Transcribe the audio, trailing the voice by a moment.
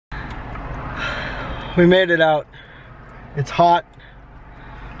We made it out. It's hot.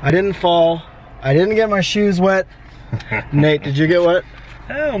 I didn't fall. I didn't get my shoes wet. Nate, did you get wet?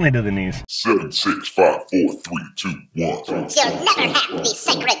 Only to the knees. 7, 6, 5, 4, 3, 2, 1. You'll never have the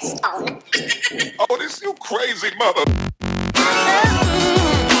sacred stone. Oh, this you crazy mother.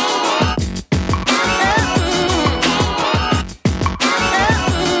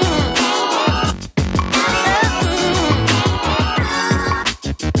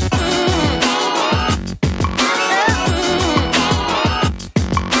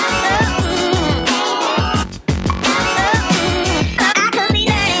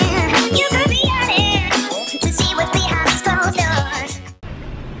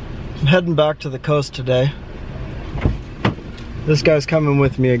 I'm heading back to the coast today. This guy's coming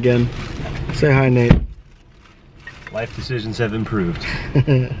with me again. Say hi, Nate. Life decisions have improved.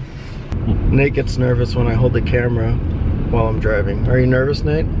 Nate gets nervous when I hold the camera while I'm driving. Are you nervous,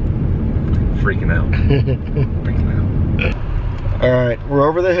 Nate? Freaking out. Freaking out. All right, we're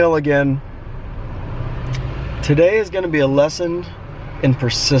over the hill again. Today is going to be a lesson in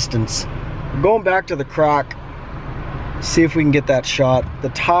persistence. We're going back to the crack. See if we can get that shot. The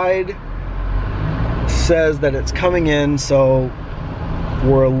tide says that it's coming in, so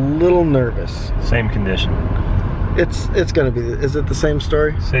we're a little nervous. Same condition. It's gonna be, is it the same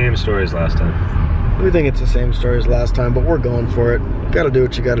story? Same story as last time. We think it's the same story as last time, but we're going for it. Gotta do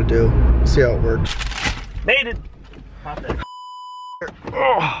what you gotta do. See how it works. Made it! Pop that.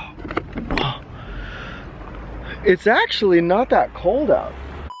 Oh. It's actually not that cold out.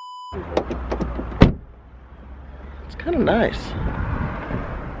 Kind of nice.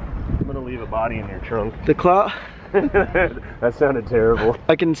 I'm gonna leave a body in your trunk. The cloud. That sounded terrible.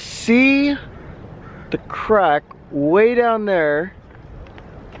 I can see the crack way down there.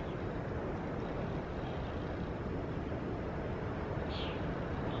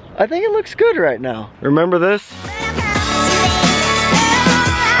 I think it looks good right now. Remember this?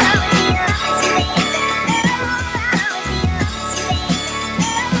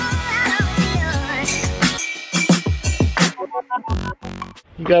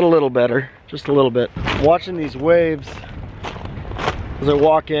 You got a little better, just a little bit. Watching these waves as I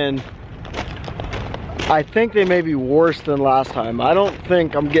walk in, I think they may be worse than last time. I don't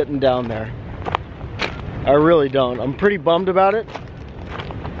think I'm getting down there. I really don't. I'm pretty bummed about it.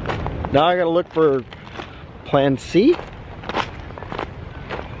 Now I gotta look for plan C.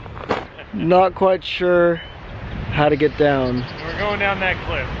 Not quite sure how to get down. We're going down that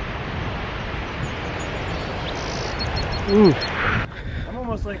cliff. Oof.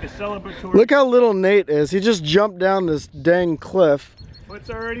 Almost like a celebratory. Look how little Nate is. He just jumped down this dang cliff. Foot's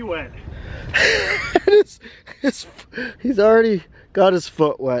already wet. He's already got his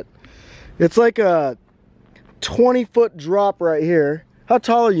foot wet. It's like a 20-foot drop right here. How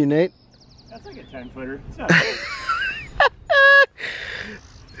tall are you, Nate? That's like a 10-footer. It's not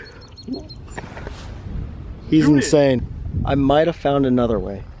He's insane. I might have found another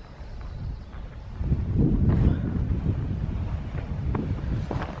way.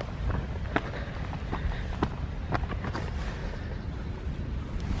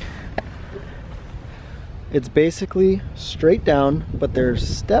 It's basically straight down, but there's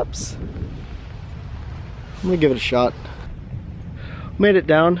steps. I'm gonna give it a shot. Made it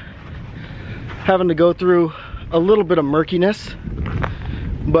down. Having to go through a little bit of murkiness,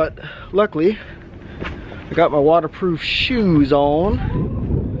 but luckily I got my waterproof shoes on,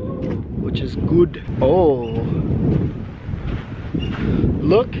 which is good. Oh,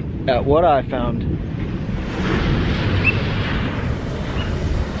 look at what I found.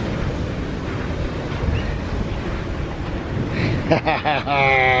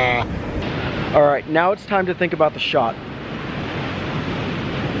 All right, now it's time to think about the shot.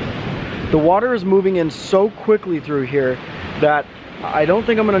 The water is moving in so quickly through here that I don't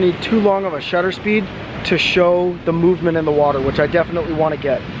think I'm gonna need too long of a shutter speed to show the movement in the water, which I definitely want to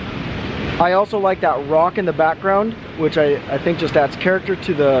get. I also like that rock in the background, which I think just adds character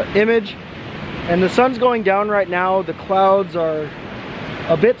to the image. And the sun's going down right now. The clouds are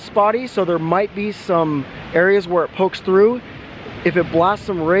a bit spotty, so there might be some areas where it pokes through. If it blasts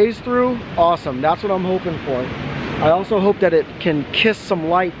some rays through, awesome. That's what I'm hoping for. I also hope that it can kiss some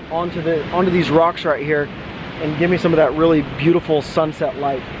light onto these rocks right here and give me some of that really beautiful sunset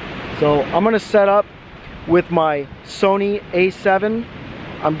light. So I'm gonna set up with my Sony A7.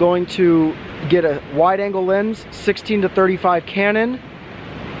 I'm going to get a wide angle lens, 16 to 35 Canon,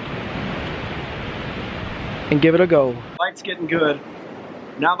 and give it a go. Light's getting good.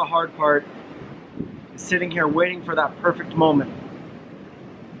 Now the hard part is sitting here waiting for that perfect moment.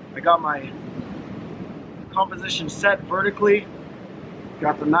 I got my composition set vertically,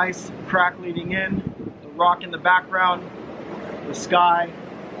 got the nice crack leading in, rock in the background, the sky.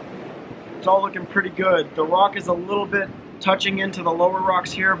 It's all looking pretty good. The rock is a little bit touching into the lower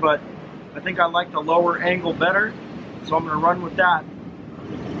rocks here, but I think I like the lower angle better, so I'm going to run with that.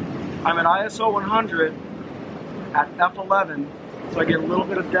 I'm at ISO 100 at f11, so I get a little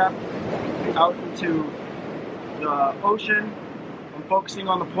bit of depth out into the ocean. I'm focusing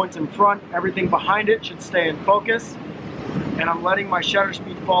on the points in front. Everything behind it should stay in focus, and I'm letting my shutter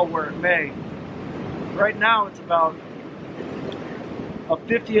speed fall where it may. Right now it's about a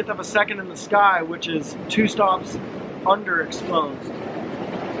 50th of a second in the sky, which is 2 stops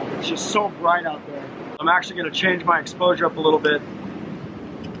underexposed. It's just so bright out there. I'm actually going to change my exposure up a little bit.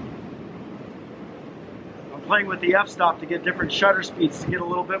 I'm playing with the f-stop to get different shutter speeds to get a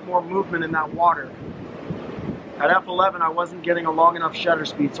little bit more movement in that water. At f11 I wasn't getting a long enough shutter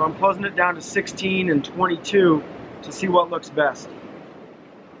speed, so I'm closing it down to 16 and 22 to see what looks best.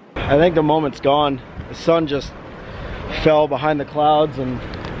 I think the moment's gone. The sun just fell behind the clouds and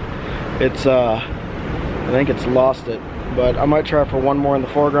it's I think it's lost it, but I might try for one more in the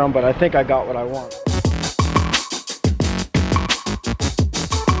foreground, but I think I got what I want.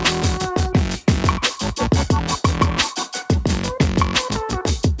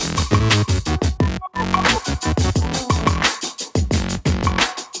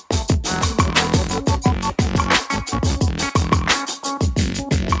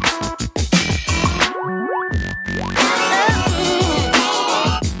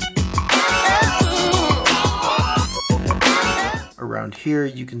 Around here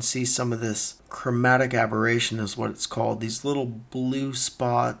you can see some of this chromatic aberration is what it's called, these little blue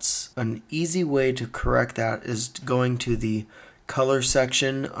spots. An easy way to correct that is going to the color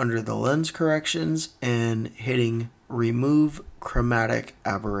section under the lens corrections and hitting remove chromatic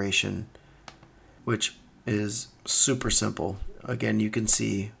aberration, which is super simple. Again, you can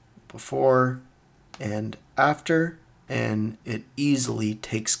see before and after, and it easily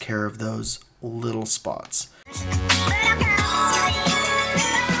takes care of those little spots.